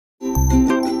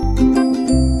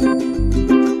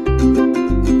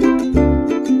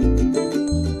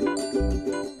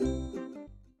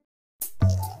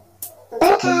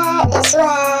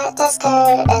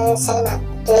taskar dan Salma.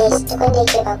 Please duk wanda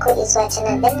yake ba ko zuwa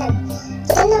canal din nan,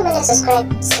 ki danna mana subscribe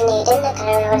sannan idan na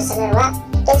kararrawar sanarwa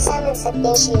don samun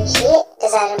sabbin shirye-shirye da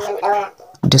zarar mun daura.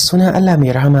 Da sunan Allah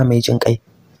mai rahama mai jin ƙai.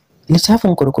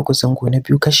 Littafin Kurkuku Zango na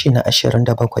Biyu kashi na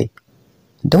 27.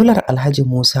 Daular Alhaji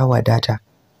Musa Wadata.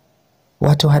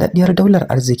 Wato haɗaɗɗiyar daular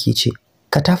arziki ce,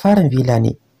 katafaren villa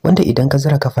ne wanda idan ka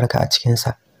zura kafarka a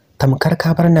cikinsa, tamkar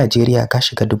ka bar Najeriya ka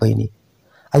shiga Dubai ne.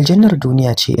 Aljannar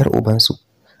duniya ce 'yar ubansu.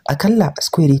 Akalla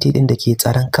security din da ke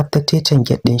tsaron kaftaccen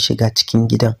gate din shiga cikin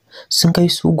gidan sun kai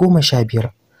su 15.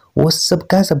 Wasu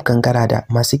zabga-zabgan gara da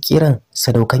masu kiran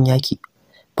sadaukan yaki.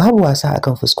 Babu wasa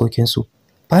akan fuskokin su.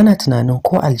 Bana tunanin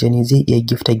ko aljani zai iya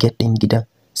gifta gate din gidan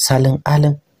salin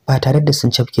alin ba tare da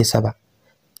sun cafke sa ba.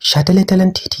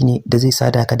 Shataletalen titi ne da zai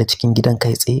sada ka da cikin gidan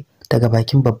kai tsaye daga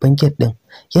bakin babban gate din,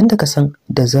 yanda ka san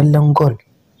da zallan gold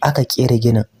aka kera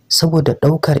ginin saboda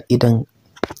daukar idan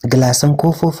glasan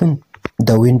kofofin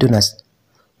da windows.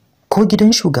 Ko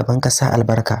gidan shugaban kasa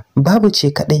albarka babu ce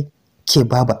kadai ke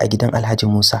babu a gidan Alhaji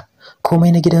Musa.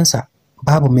 Komai na gidansa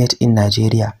babu made in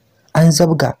Nigeria. An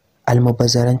zabga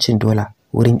almubazzarancin dola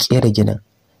wurin kera ginin,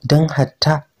 dan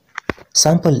hatta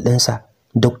sample ɗinsa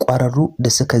da ƙwararru da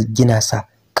suka gina sa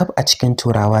kaf a cikin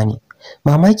turawa ne.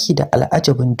 Mamaki da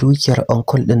al'ajabin dukiyar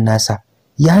uncle din nasa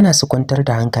ya hana su kwantar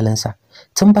da hankalinsa.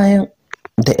 Tun bayan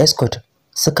da escort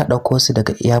suka ɗauko su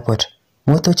daga airport,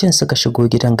 motocin suka shigo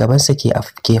gidan gabansa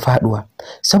ke faduwa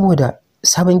saboda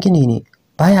sabon gini ne,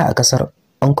 baya a kasar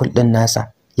uncle din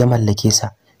nasa ya mallake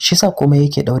sa, shi sa kuma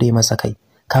yake daure masa kai.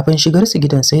 Kafin shigar su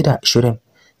gidan sai da shirin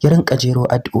ya rinka jero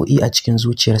addu'o'i a cikin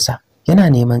zuciyarsa, yana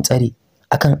neman tsari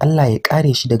akan Allah ya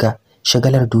kare shi daga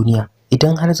shagalar duniya.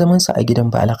 Idan har zaman sa a gidan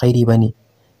ba alkhairi bane,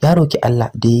 ya roki Allah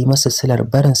da yi masa silar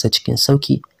barinsa cikin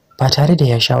sauki ba tare da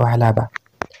ya sha wahala ba.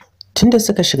 Tunda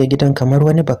suka shiga gidan kamar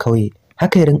wani bakauye,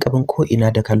 haka ya rinka bin ko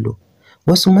ina da kallo.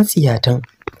 Wasu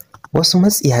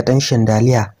matsiyatan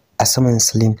shandaliya a saman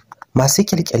silin masu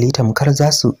kilkali tamkar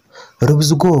za su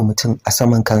rubzugo mutum a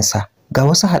saman kansa. Ga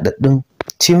wasu haɗaɗɗun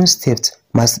tune steps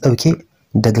masu ɗauke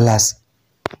da glass,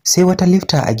 sai wata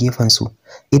lifta a gefen su.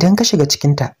 Idan ka shiga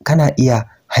cikinta kana iya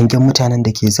hangen mutanen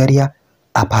da ke zariya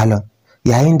a falon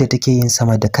yayin da take yin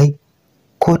sama da kai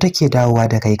ko take dawowa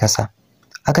da kai kasa.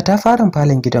 A katafaren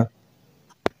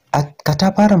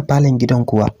falon gidan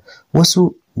kuwa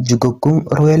wasu jigaggun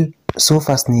royal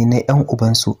sofas ne na 'yan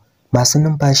ubansu masu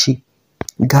numfashi.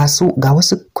 Ga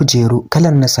wasu kujeru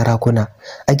kalan na sarakuna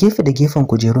a gefe da gefen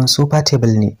kujerun sofa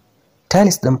table ne.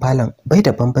 Tiles ɗin falon bai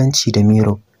da bambanci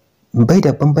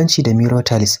da mirror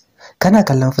tiles. Kana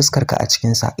kallon fuskarka a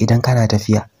cikinsa idan kana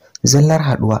tafiya. Zallar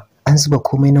haduwa, an zuba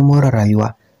komai na more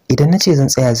rayuwa. Idan nace zan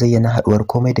tsaya zayyana haduwar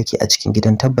komai da ke a cikin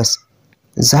gidan, tabbas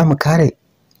za mu kare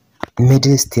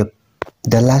middle step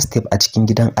da last step a cikin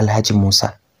gidan Alhaji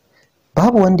Musa.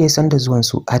 Babu wanda ya san da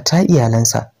zuwansu, hatta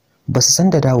iyalansa ba su san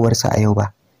da dawowarsa a yau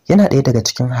ba. Yana ɗaya daga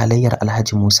cikin halayyar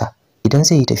Alhaji Musa, idan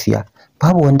zai yi tafiya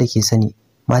babu wanda ke sani,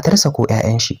 matarsa ko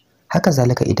 'ya'yan shi. Haka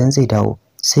zalika idan zai dawo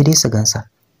sai dai su gansa.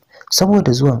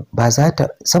 Saboda zuwan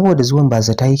ba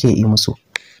zata yake yi musu.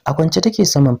 A kwance take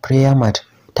saman prayer mat,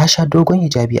 ta sha dogon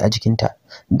hijabi a jikinta,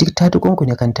 duk ta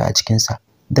dukunkune kanta a cikinsa.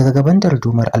 Daga gaban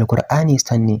dardumar Alkur'ani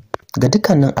sanne, ga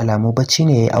dukkanin alamu bacci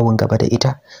ne yayi awon gaba da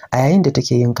ita a yayin da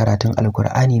take yin karatun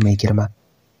Alkur'ani mai girma.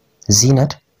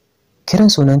 Zinat, kiran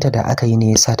sunanta da aka yi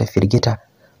ne ya sa ta firgita.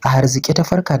 A harzike ta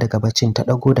farka daga baccin, ta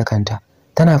dago da kanta,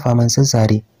 tana faman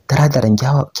zazzare taradaran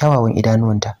kyawawan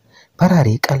idanuwanta,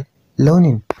 farare kal,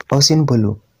 launin ocean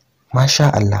blue. Masha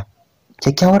Allah,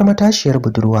 kyakkyawar matashiyar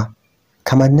budurwa,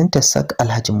 kamanninta sak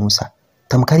Alhaji Musa,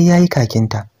 tamkar yayi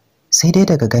kakinta. Sai dai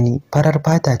daga gani farar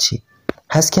fata ce,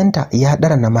 haskenta ya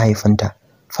dara na mahaifinta.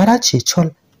 Fara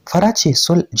ce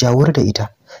sol jawur da ita.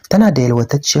 Tana da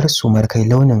yalwatacciyar sumar kai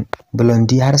launin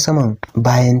blondie har saman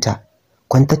bayanta.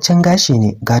 Kwantaccen gashi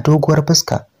ne, ga doguwar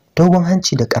fuska, dogon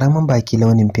hanci da karamin baki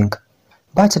launin pink.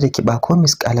 Ba ta da kiba ko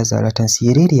miskala zaratan,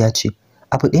 siririya ce.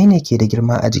 Abu ɗaya ne ke da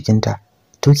girma a jikinta,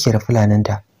 tukiyar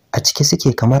fulaninta a ciki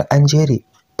suke kamar an jere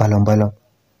balon-balon.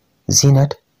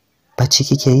 Zinat, bacci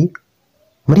kike yi?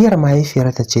 Muryar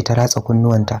mahaifiyarta ce ta ratsa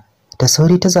kunnuwanta. Da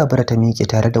sauri ta zabura ta miƙe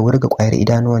tare da wurga ƙwayar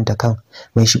idanuwanta kan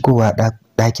mai shigowa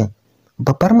ɗakin.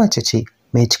 Babbar mace ce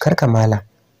mai cikar kamala,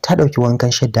 ta ɗauki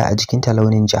wankan shadda a jikinta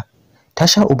launin ja. Ta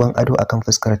sha uban ado akan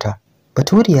fuskarta.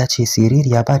 Baturiya ce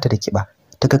siririya, ba ta da kiba.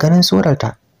 Daga ganin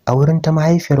surarta a wurin ta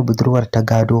mahaifiyar budurwar ta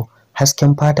gado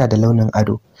hasken fata da launin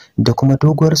ado da kuma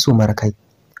doguwar sumar kai.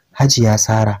 Hajiya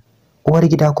Sara, uwar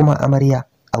gida kuma amarya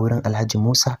a wurin Alhaji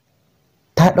Musa,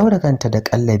 ta ɗaura kanta da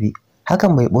ƙallabi,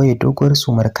 hakan bai ɓoye doguwar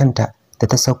sumar kanta da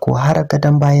ta sako har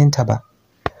gadon bayanta ba.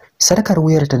 Sarkar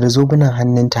wuyarta da zobunan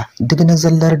hannunta duk na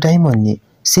zallar diamond ne,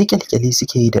 sai kyalkyali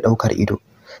suke yi da ɗaukar ido.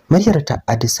 Muryar ta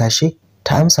a disashe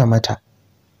ta amsa mata,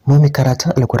 "Mami,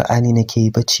 karatun Alkur'ani nake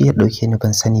yi, bacci ya ɗauke ni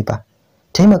ban sani ba."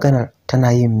 Ta yi maganar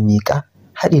tana yin miƙa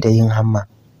haɗi da yin hamma.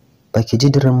 "Baki ji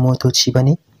dirin motoci ba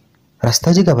ne?"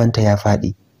 Rasta ji gabanta ya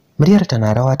faɗi. Muryar ta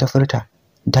na rawa ta furta,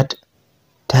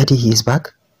 Daddy he is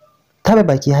back." Taɓa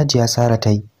baki Hajiya Sara ta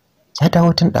yi. "Ya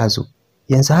dawo tun ɗazu.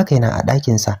 Yanzu haka yana a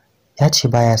ɗakinsa. Ya ce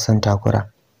baya son takura.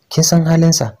 Kin san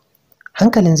halinsa."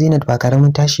 Hankalin Zinat ba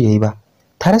karamin tashi yayi ba.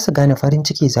 Ta rasa gane farin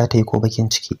ciki za ta yi ko bakin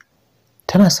ciki.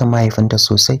 Tana son mahaifinta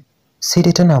sosai, sai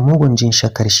dai tana mugun jin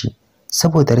shakkar shi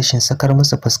saboda rashin sakar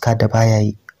musu fuska da baya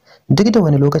yi. Duk da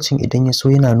wani lokacin idan ya so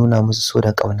yana nuna musu so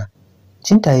da ƙauna.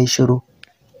 Jinta yayi shiru.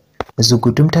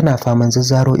 Zugudum tana faman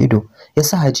zazzaro ido,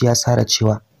 yasa Hajiya Sara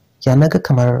cewa, "Ya naga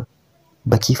kamar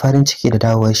baki farin ciki da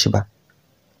dawowar shi ba."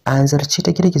 A hanzarci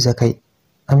ta girgiza kai.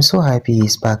 "I'm so happy he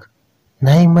is back."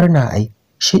 "Nayi murna ai,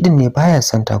 shi din ne baya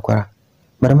son takura."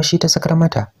 Marmashi ta sakar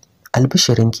mata.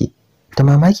 "Albishirinki." Ta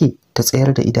mamaki ta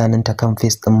tsayar da idanunta kan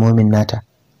face din momin nata.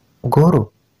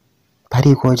 "Goro,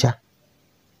 fari ko ja?"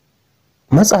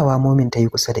 Matsawa momin ta yi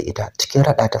kusa da ita, cikin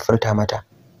rada ta furta mata,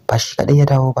 "Ba shi kadai ya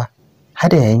dawo ba,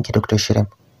 hada yayanki Dr. Shirin.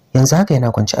 Yanzu haka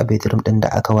yana kwance a bedroom din da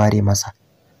aka ware masa."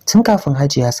 Tun kafin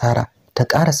Hajiya Sara ta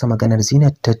karasa maganar,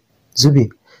 Zinat ta zube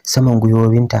saman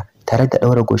gwiwowinta tare da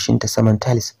daura goshinta saman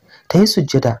tiles. Ta yi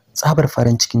sujjada tsabar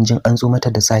farin cikin jin an zo mata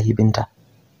da sahibinta.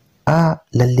 "A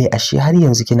lalle ashe har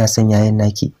yanzu kina son yayan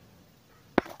naki."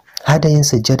 Hada yin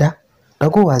sujjada,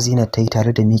 dagowa Zinat ta yi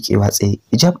tare da miƙewa tsaye.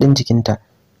 Hijab din jikinta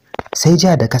sai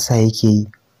ja da kasa yake yi.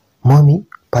 "Mommy,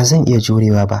 ba zan iya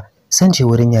jurewa ba. San je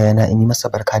wurin yayana in yi masa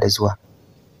barka da zuwa."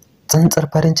 Tsantsar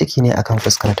farin ciki ne akan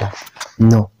fuskarta.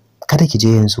 "No, kada ki je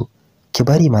yanzu. Ki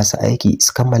bari masu aiki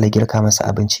su kammala girka masa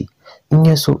abinci. In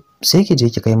ya so sai ki je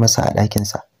ki kai masa a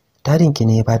ɗakinsa. Dadinki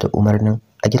ne ya bada umarnin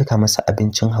a girka masa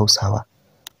abincin Hausawa."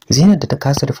 Zinat da ta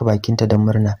kasa rufe bakinta don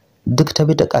murna, duk ta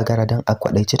bi da kagara don a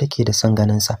kwadaice take da son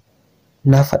ganin sa.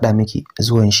 "Na faɗa miki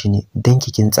zuwan shi ne don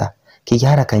ki kintsa, ki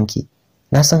gyara kanki.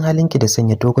 Na san halinki da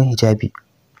sanya dogon hijabi.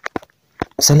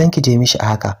 Salon ki je mishi a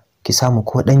haka, ki samu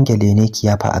ko dan gyale ne ki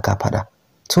yafa aka faɗa."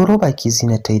 Turo baki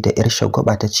Zinat ta yi da yar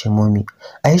shagwaba ta ce, "Mommy,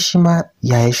 ai shi ma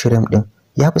yaya Shirim din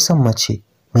ya fi son mace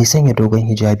mai sanya dogon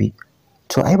hijabi."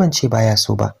 "To ai ban ce baya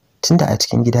so ba, tunda a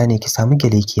cikin gida ne ki samu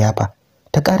gyale ki yafa."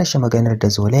 Ta karashe maganar da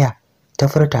zolaya ta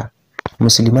furta.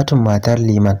 Muslimatun matar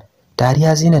Liman.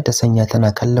 Dariya Zinat ta sanya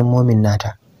tana kallon momin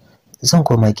nata. "Zan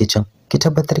koma kicin, ki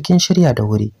tabbatar kin shirya da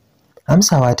wuri."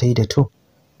 Amsawa ta yi da to.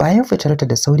 Bayan fitarta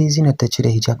da sauri Zinat ta cire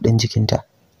hijab din jikinta.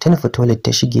 Ta nufi toilet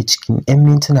ta shige cikin 'yan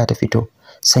mintuna ta fito,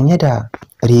 sanye da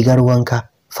rigar wanka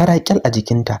faraƙyal a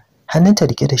jikinta, hannunta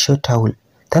rike da short towel,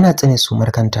 tana tsane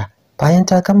sumar kanta. Bayan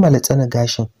ta kammala tsane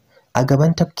gashin, a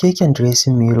gaban tafkeken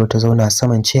dressing mirror ta zauna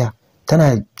saman chair,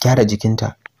 tana gyara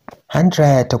jikinta. Hand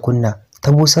dryer ta kunna,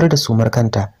 ta busar da sumar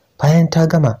kanta. Bayan ta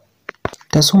gama,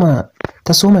 ta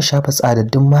soma shafa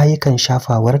tsadaddun mayukan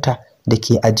shafawarta da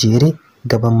ke a jere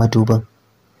gaban madubin.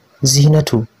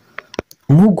 Zinatu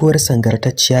muguwar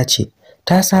sangartacciya ce.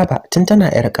 Ta saba tun tana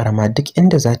yar karama, duk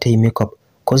inda za ta yi makeup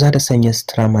ko za ta sanya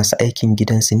sutura, masu aikin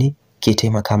gidansu ne ke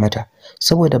taimaka mata,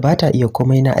 saboda ba ta iya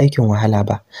komai na aikin wahala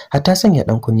ba. Hatta sanya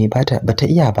dan kunne ba ta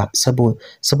iya ba,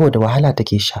 saboda wahala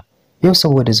take sha. Yau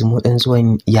saboda zumuɗin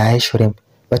zuwan yaya Shirim,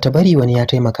 bata bari wani ya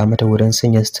taimaka mata wurin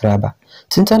sanya sutura ba.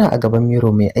 Tun tana a gaban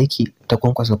miro mai aiki ta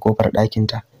kwankwasa kofar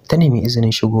ɗakinta, ta nemi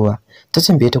izinin shigowa. Ta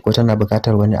tambaye ta ko tana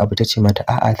buƙatar wani abu, ta ce mata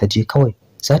a'a, ta je kawai,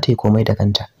 za ta yi komai da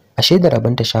kanta. Ashe da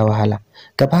rabon ta sha wahala.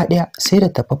 Gaba ɗaya sai da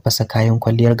ta faffasa kayan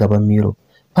kwalliyar gaban miro.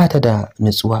 Ba ta da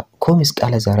nutsuwa ko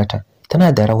misƙala zarata,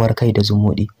 tana da rawar kai da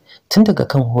zumuɗi. Tun daga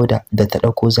kan hoda da ta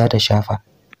ɗauko za ta shafa,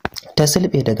 ta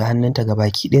silbe daga hannunta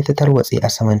gabaki ɗaya ta tarwatse a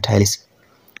saman tiles.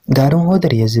 Garin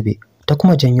hodar ya zube, ta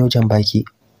kuma janyo jan baki.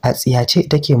 A tsiyace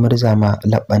take murza ma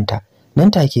labbanta.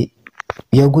 Nan take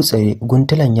ya gutsare,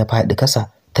 guntulan ya faɗi kasa,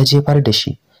 ta jefar da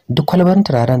shi. Duk kwalbar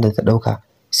turaren da ta ɗauka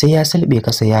sai ya silbe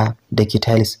kasa ya daki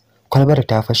tiles. Kwalbar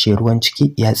ta fashe, ruwan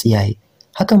ciki ya tsiyaye.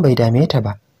 Hakan bai dame ta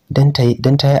ba, dan ta yi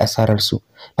asarar su.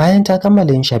 Bayan ta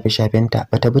kammala yin shafe-shafenta,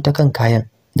 bata bi ta kan kayan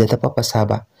da ta fafasa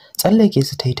ba. Tsallake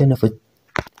su ta yi ta nufi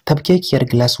tafkekiyar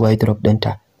glass wardrobe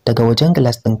ɗinta. Daga wajen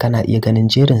glass ɗin kana iya ganin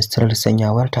jerin sitirar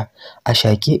sanyawarta a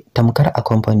shake tamkar a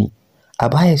company. A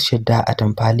baya shadda a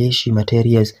tamfale shi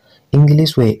materials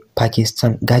English way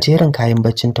Pakistan, gajeren kayan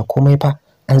baccinta komai fa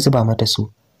an zuba mata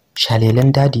su.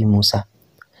 Shalelen Dadi Musa.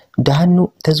 Da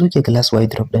hannu ta zuke glass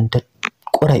wardrobe ɗin, ta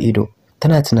ƙura ido,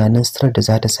 tana tunanin sitirar da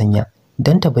za ta sanya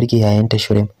don ta burge yayanta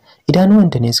Shirim.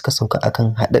 Idanuwanta ne suka sauka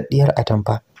akan haɗaɗɗiyar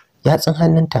atamfa. Yatsun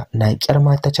hannunta na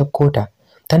kyarma ta cakkota.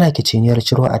 Tana kiciniyar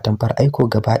ciro atamfar, aiko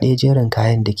gaba ɗaya jerin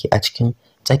kayan da ke a cikin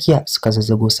tsakiya suka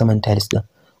zazzago saman tiles din.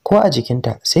 Ko a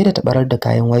jikinta sai da ta barar da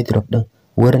kayan wardrobe din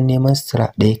wurin neman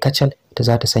sutura ɗaya kacal da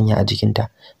za ta sanya a jikinta.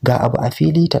 Ga abu a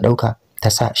fili ta ɗauka ta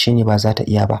sa shine ba za ta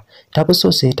iya ba. Ta fi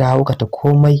so sai ta haukata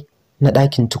komai na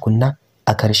ɗakin tukunna,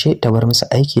 a ƙarshe ta bar masu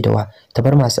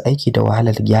aiki da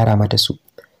wahalar gyara mata su.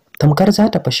 Tamkar za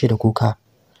ta fashe da kuka.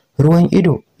 Ruwan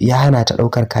ido ya hana ta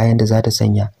ɗaukar kayan da za ta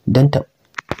sanya don ta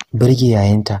burge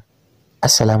yayinta.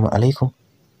 Assalamu alaikum.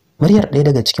 Muryar ɗaya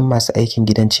daga cikin masu aikin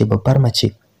gidan ce, babbar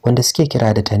mace wanda suke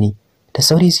kira da Tani. Da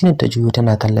sauri Zinat ta juyo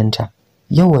tana kallon ta.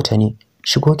 Yauwa Tani,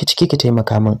 shigo ki ciki ki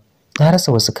taimaka min. Na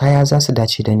rasa wasu kaya za su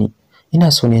dace da ni.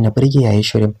 Ina so ne na burge yayi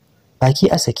shirin. Baki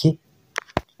a sake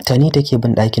Tani take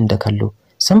bin ɗakin da kallo.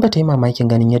 San ba ta yi mamakin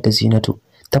ganin yadda Zinatu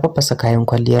ta faffasa kayan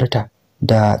kwalliyarta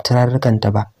da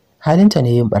turarrukanta ba. Halinta ne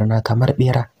yin barna kamar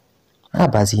bera. A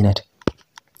ba Zinat.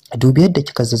 Dubi yadda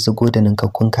kika zazzago da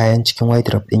ninkakkun kayan cikin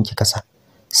wardrobe ɗin ki kasa.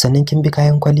 Sannan kin bi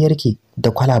kayan kwalliyarki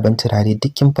da kwalaban turare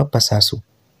duk kin faffasa su.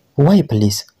 Why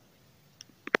please?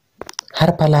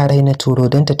 Har falarai na turo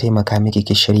don ta taimaka miki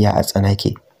ki shirya a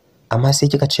tsanake. Amma sai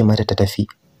kika ce mata ta tafi.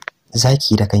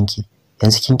 Zaki da kanki.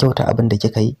 Yanzu kin kyauta abin da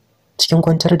kika yi? Cikin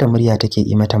kwantar da murya take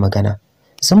yi mata magana.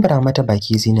 Zumbura mata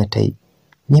baki Zinat ta yi.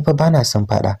 Ni fa bana son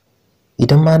fada.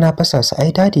 Idan ma na fasa su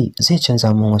ai dadi zai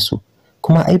canza min wasu.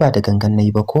 Kuma ai ba da gangan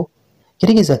nayi ba ko?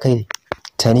 Girgiza kai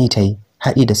Tani ta yi,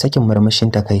 haɗi da sakin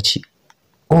murmushin takaici.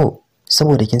 Oh,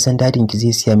 saboda kin san dadin ki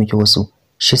zai siya miki wasu,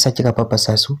 shi sa kika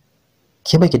faffasa su?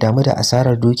 Ki baki damu da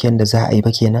asarar dukiyar da za a yi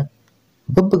ba kenan?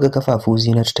 Bubbuga kafafu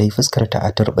Zinat ta yi, fuskar ta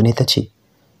a turbine ta ce,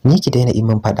 ni ki daina yi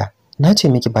min fada. Na ce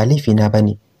miki ba laifi na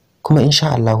bane, kuma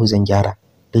insha Allahu zan gyara.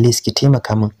 Please ki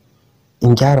taimaka min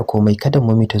in gyara komai, kada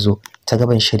mummy ta zo ta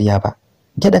gaban shirya ba.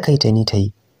 Gyada kai Tani ta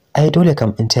yi. Ai dole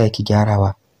kam in taya ki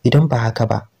gyarawa, idan ba haka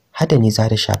ba hada ni za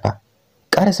ta shafa.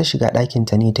 Karasa shiga ɗakin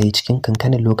Tani ta yi cikin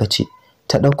kankanin lokaci.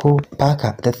 Ta ɗauko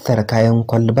baka ta tattara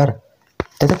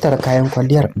kayan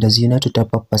kwalliyar da Zinatu ta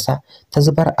faffasa ta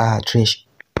zubar a trash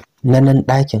na nan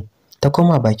ɗakin. Ta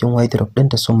koma bakin wardrobe ɗin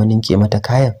ta so ninke mata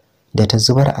kayan da ta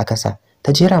zubar a kasa.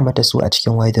 Ta jera mata su a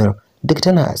cikin wardrobe. Duk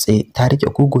tana a tsaye ta rike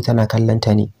kugu tana kallon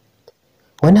Tani.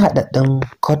 Wani haɗaɗɗen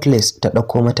cutlass ta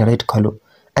ɗauko mata red color.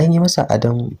 An yi masa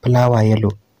adon flower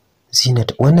yellow.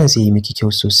 Zinat, wannan zai yi miki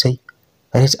kyau sosai.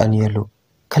 Red and yellow.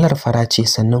 Kalar fara ce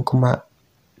sannan kuma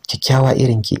kyakkyawa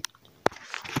irin ki.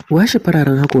 Washe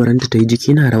fararen hakoranta ta yi,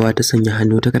 jiki na rawa, ta sanya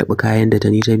hannu ta karɓi kayan da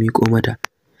Tani ta miƙo mata.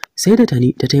 Sai da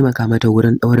Tani ta taimaka mata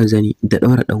wurin ɗaura zani da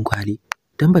ɗaura ɗan kwali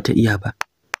don bata iya ba.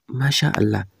 Masha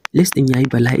Allah, list ɗin yayi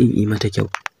bala'in yi mata kyau.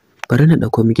 Bari na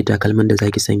ɗauko miki takalman da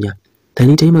zaki sanya.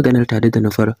 Tani ta yi maganar tare da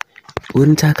nufar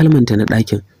wurin takalmanta na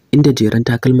ɗakin, inda jeran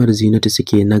takalmar Zinatu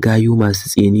suke na gayu masu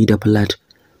tsini da flat.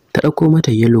 Ta ɗauko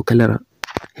mata yellow kalar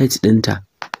H ɗinta.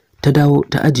 Ta dawo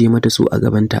ta ajiye mata su a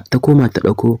gabanta. Ta koma ta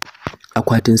ɗauko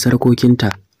akwatin sarkokinta.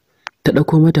 Ta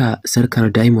ɗauko mata sarkar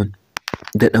diamond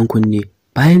da ɗan kunne.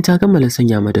 Bayan ta kammala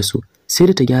sanya mata su, sai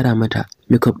da ta gyara mata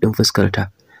makeup ɗin fuskarta.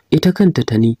 Ita kanta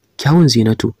Tani, kyawun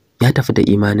Zinatu ya tafi da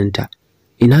imaninta.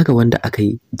 Ina ga wanda aka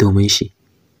yi domin shi.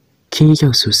 Kin yi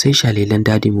kyau sosai shalelan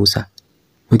Dadi Musa.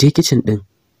 Mu je kitchen ɗin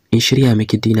in shirya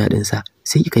miki dina ɗinsa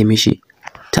sai ki kai mishi.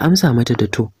 Ta amsa mata da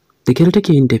to. Da kyar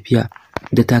take yin tafiya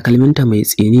da takalminta mai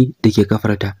tsini da ke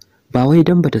kafarta. Ba wai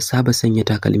don bata saba sanya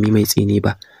takalmi mai tsini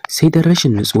ba, sai don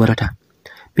rashin nutsuwarta.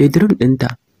 Bedroom ɗinta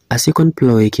a second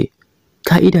floor yake.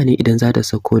 Ka'ida ne idan za ta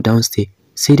sauko downstairs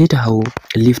sai dai ta hawo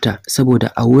lifter,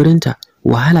 saboda a gurinta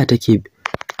wahala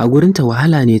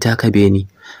ne ta kabe ni.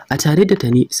 A tare da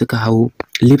Tani suka hawo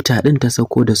lifter ɗin ta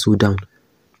sauko da su down.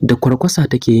 Da kwarkwasa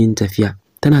take yin tafiya,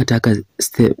 tana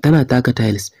taka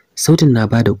tiles, sautin na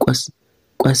bada kwas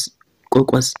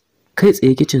kai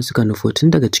tsaye kitchen suka nufo. Tun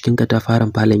daga cikin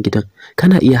katafaren falon gidan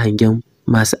kana iya hangen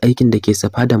masu aikin da ke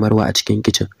safa da marwa a cikin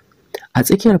kitchen. A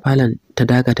tsakiyar falon ta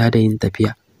dakata da yin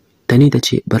tafiya. Tani ta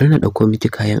ce bari na ɗauko miki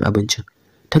kayan abincin.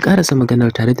 Ta karasa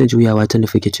maganar tare da juyawa ta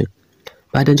nufi kitchen.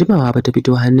 Ba da jimawa ba ta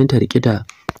fito, hannunta rike da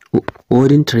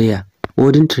wooden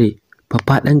tray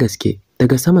faffaɗan gaske.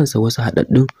 Daga samansa wasu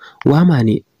haɗaɗɗun wama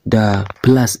ne da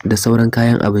plus da sauran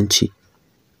kayan abinci.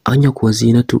 Anya kuwa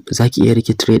Zinatu zaki iya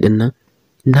rike tray ɗin nan?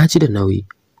 Na ji da nauyi,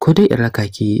 ko dai in raka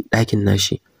ki ɗakin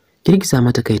nashi. Girgiza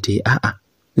mata kai ta yi, a'a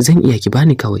zan iya, ki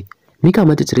bani kawai. Mika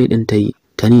mata tray ɗin ta yi.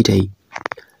 Tani ta yi.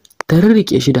 Ta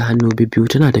rirrike shi da hannu bibbiyu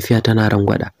tana tafiya tana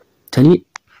rangwada. Tani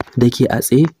da ke a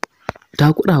tsaye ta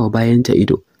kurawa bayanta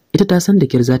ido. Ita ta san da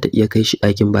kyar za ta iya kai shi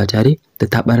ɗakin ba tare da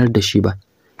ta barar da shi ba.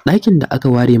 Ɗakin da aka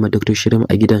ware ma Dr. Shirim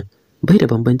a gidan bai da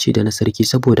bambanci da na sarki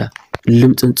saboda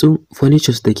lumtsuntsun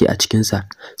furnitures da ke a cikinsa.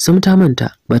 Sam ta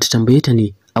manta ba ta tambaye ta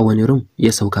ne a wani room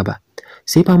ya sauka ba.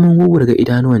 Sai faman ga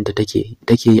idanuwanta take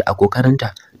yi a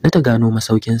kokarinta na ta gano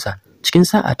masaukinsa. cikin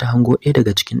sa'a ta hango ɗaya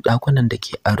daga cikin ɗakunan da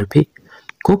ke a rufe.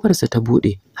 Kofarsa ta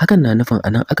buɗe, hakan na nufin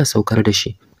anan aka saukar da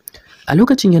shi. A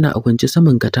lokacin yana a kwance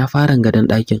saman katafaren gadon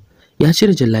ɗakin, ya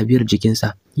cire jallabiyar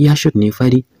jikinsa, ya ne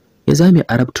fari, ya zame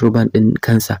Arab turban ɗin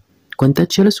kansa,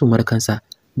 kwantacciyar sumar kansa,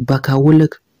 baka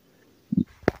wuluk,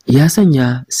 ya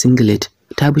sanya singlet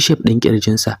ta bi shape ɗin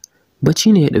ƙirjinsa.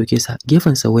 Bacci ne ya ɗauke sa,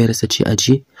 gefensa wayarsa ce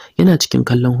ajiye, yana cikin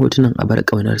kallon hotunan abar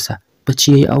ƙaunarsa.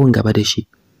 Bacci yayi awon gaba da shi.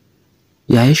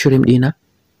 Yaya shirim ɗina?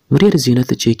 Muryar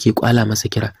Zinatu ce ke kwala masa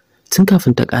kira, tun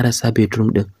kafin ta ƙarasa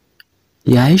bedroom ɗin.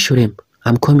 Yaya shirim,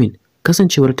 I'm coming.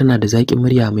 Kasancewar tana da zaƙin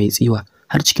murya mai tsiwa,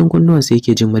 har cikin kunnuwansa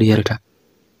yake jin muryarta.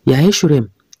 Yaya shirim,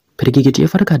 firgigit ya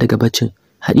farka daga baccin,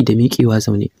 haɗi da miƙewa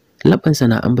zaune. Labbansa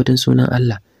na ambaton sunan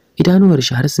Allah, idanuwar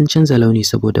shi har sun canza launi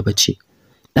saboda bacci.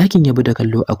 Ɗakin ya bi da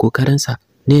kallo a kokarinsa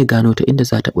ne ya gano ta inda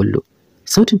za ta bullo.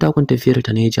 Sautin takun tafiyar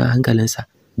ta ne ya ja hankalinsa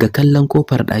ga kallon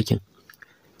kofar ɗakin.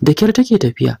 Da kyar take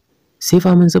tafiya, sai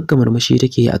faman zabga murmushi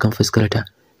take yi akan fuskarta.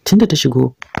 Tunda ta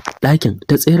shigo ɗakin,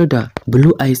 ta tsayar da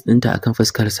blue eyes ɗinta akan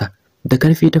fuskarsa. Da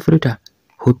karfi ta furta,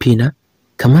 "Hofina?"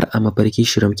 Kamar a mafarki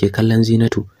Shirim ke kallon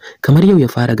Zinatu, kamar yau ya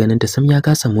fara ganin ta sam ya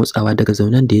kasa motsawa daga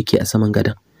zaunen da yake a saman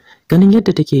gadon. Ganin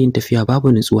yadda take yin tafiya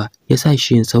babu nutsuwa, ya sa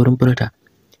shi yin saurin furta,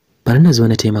 "Bari na zo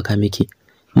na taimaka miki."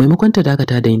 Maimakon ta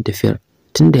dakata da yin tafiyar,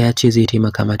 tunda ya ce zai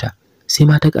taimaka mata, sai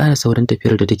ma ta ƙara saurin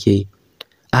tafiyar da take yi.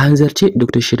 A hanzarce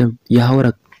Dr. Shirim ya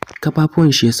haura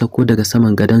kafafuwan shi ya sauko daga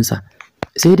saman gadonsa.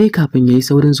 Sai dai kafin yayi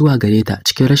saurin zuwa gare ta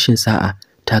cikin rashin sa'a,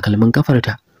 takalmin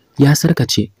kafarta ya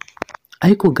sarkace.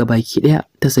 Aiko gabaki daya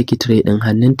ta saki tray din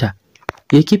hannunta,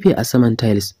 ya kife a saman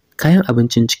tiles. Kayan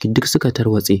abincin ciki duk suka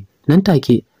tarwatse. Nan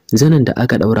take zanin da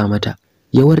aka daura mata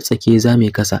ya wartsake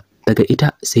zame kasa, daga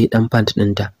ita sai dan pant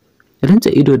ɗinta. Rinta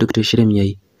ido Dr. Shirim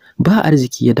yayi. Ba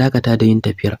arziki ya dakata da yin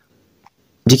tafiyar.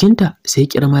 Jikinta sai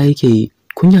kirma yake yi,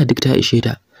 kunya duk ta ishe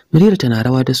ta. Muryar tana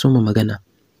rawa da soma magana.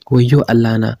 Wayyo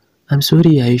Allah na, I'm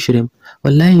sorry yayi Shirim.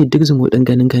 Wallahi duk zumuɗin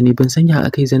ganin ka ne ban sanya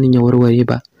akai zanin ya warware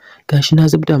ba. Gashi na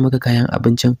zubda maka kayan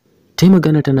abincin. Tai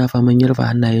magana tana faman yarfa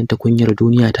hannayenta, kunyar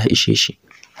duniya ta ishe shi.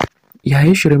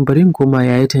 Yayi Shirim, bari in koma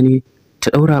yayi ta ne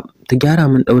ta gyara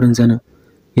min daurin zanin.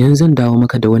 Yanzu zan dawo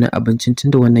maka da wani abincin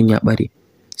tunda wannan ya bare.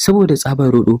 Saboda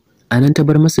tsabar rodo, anan ta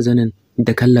bar masa zanin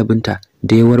da kallabinta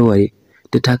da ya warware,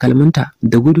 da takalminta,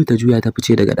 da gudu ta juya ta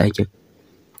fice daga ɗakin.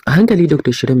 A hankali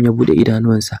Dr. Shirim ya bude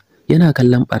idanuwansa, yana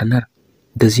kallon barnar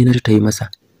da Zinatu ta yi masa.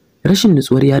 Rashin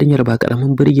nutsuwar yarinyar ba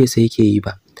karamin burge sa yake yi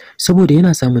ba, saboda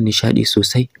yana samun nishadi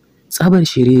sosai. Tsabar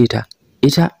shiririta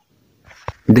ita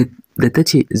da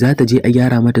tace za ta je a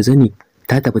gyara mata zani,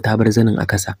 ta tafi ta bar zanin a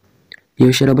kasa.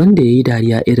 Yaushe rabon da yayi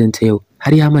dariya irin ta yau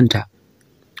har ya manta.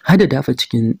 Hada dafe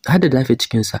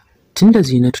cikin sa. Tunda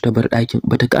Zinatu ta bar ɗakin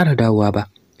bata ƙara dawowa ba,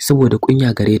 saboda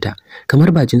kunya gare ta,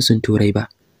 kamar ba jinsin turai ba.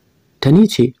 Tani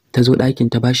ce ta zo ɗakin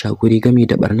ta bashi hakuri game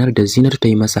da barnar da Zinatu ta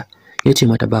yi masa. Yace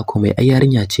mata ba komai, ai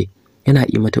yarinya ce, yana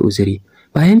yi mata uzuri.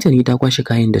 Bayan Tani ta kwashi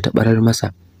kayan da ta barar masa,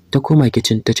 ta koma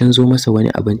kitchen ta canzo masa wani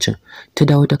abincin, ta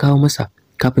dawo ta kawo masa.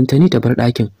 Kafin Tani ta bar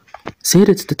ɗakin, sai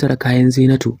da ta tattara kayan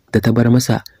Zinatu da ta bar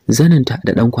masa, zaninta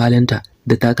da ɗan kwalinta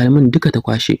da takalmin duka ta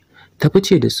kwashe, ta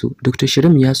fice da su. Dr.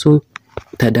 Shirim ya so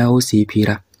ta dawo su yi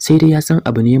fira, sai dai ya san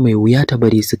abu ne mai wuya ta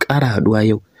bari su ƙara haɗuwa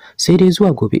yau, sai dai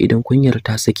zuwa gobe idan kunyar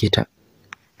ta sake ta.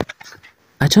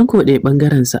 A can ko ɗaya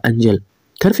ɓangaren sa Angel,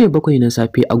 karfe 7 na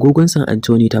safe agogon San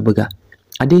Anthony ta buga.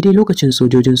 A daidai lokacin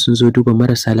sojojin sun zo duba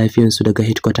marasa lafiyansu daga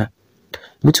headquarter.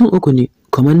 Mutum uku ne,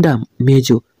 Commander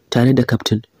Major tare da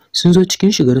Captain, sun zo cikin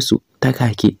shigarsu ta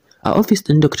kake. A office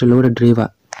ɗin Dr.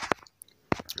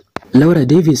 Laura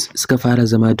Davis suka fara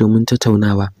zama domin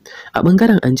tattaunawa. A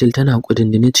ɓangaren Angel tana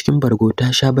kudindine cikin bargo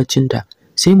ta sha baccinta,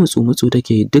 sai mutsu-mutsu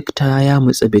take duk ta ya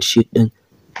mutsa bedsheet ɗin.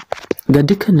 Ga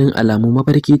dukkanin alamu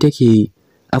mafarki take yi.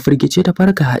 A firgice ta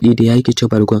farka haɗi da yakice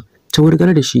bargon, ta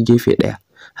wurgar da shi gefe ɗaya.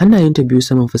 Hannayenta biyu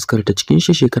saman fuskarta, cikin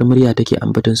shekar murya take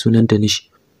ambaton sunan Danish.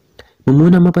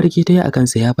 Mummunan mafarki ta yi a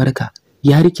kansa, ya farka,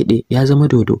 ya rikide, ya zama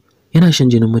dodo, yana shan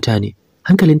jinin mutane.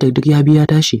 Hankalinta duk ya biya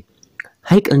tashi.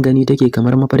 Haikan gani take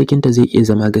kamar mafarkinta zai iya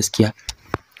zama gaskiya.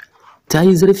 Ta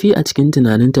yi zurfi a cikin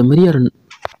tunaninta, muryar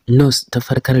nurse ta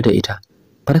farkar da ita.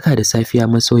 Farka da safiya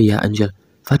masoyiya Angel,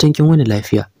 fatan kin wani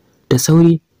lafiya. Da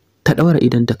sauri ta daura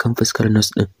idan ta kan fuskar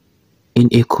nurse din. In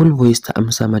a cool voice ta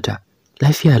amsa mata,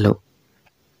 "Lafiya lau.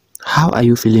 How are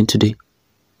you feeling today?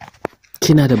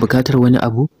 Kina da bukatar wani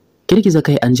abu?" Girgiza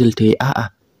kai Angel ta yi, "A'a.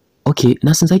 Okay,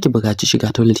 na san zaki bukaci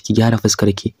shiga toilet ki gyara fuskar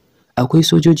ki. Akwai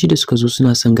sojoji da suka zo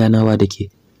suna son ganawa da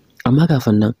ke. Amma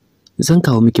kafin nan, zan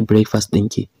kawo miki breakfast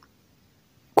ɗinki.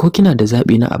 Ko kina da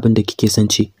zabi na abin da kike son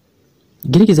ci?"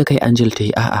 Girgiza kai Angel ta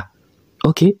yi, "A'a."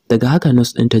 Okay, daga haka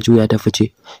nurse ɗin ta juya ta fice.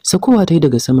 Sakowa ta yi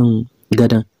daga saman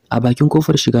gadon, a bakin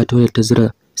kofar shiga toilet ta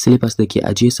zura slippers da ke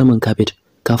ajiye saman carpet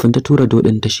kafin ta tura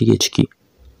dodin ta shige ciki.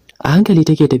 A hankali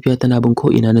take tafiya tana bin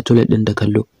ko ina na toilet din da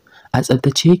kallo. A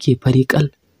tsaftace yake fari kal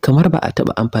kamar ba a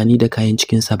taba amfani da kayan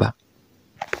cikin sa ba.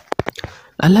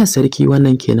 Allah sarki,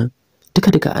 wannan kenan.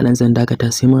 Duka anan zan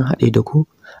dakata, sai mun haɗe da ku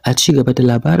a ci gaba da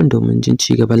labarin domin jin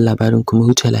ci gaban labarin. Kuma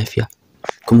huta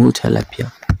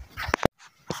lafiya.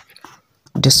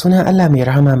 Da sunan Allah mai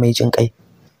rahama mai jin ƙai.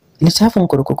 Littafin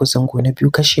Kurkuku Zango na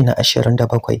Biyu kashi na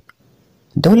 27.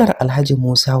 Daular Alhaji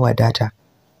Musa Wadata.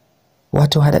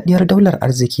 Wato haɗaɗɗiyar daular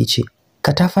arziki ce,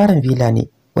 katafaren villa ne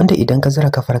wanda idan ka zura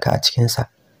kafarka a cikinsa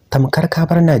tamkar ka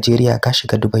bar Najeriya ka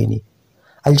shiga Dubai ne.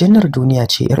 Aljannar duniya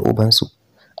ce 'yar ubansu.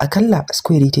 Akalla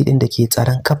security din da ke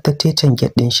tsaron kaftatecen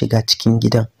gate din shiga cikin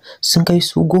gidan sun kai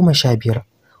su 15.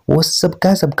 Wasu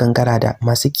zabga-zabgan garada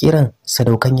masu kiran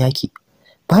sadaukan yaki.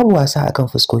 Babu wasa akan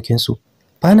fuskokinsu.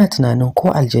 Bana tunanin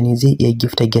ko aljani zai iya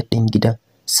gifta gate din gidan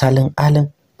salin alin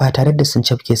ba tare da sun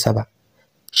cafke sa ba.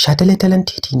 Shataletalen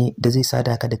titi ne da zai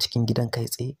sada ka da cikin gidan kai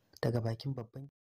tsaye daga bakin babban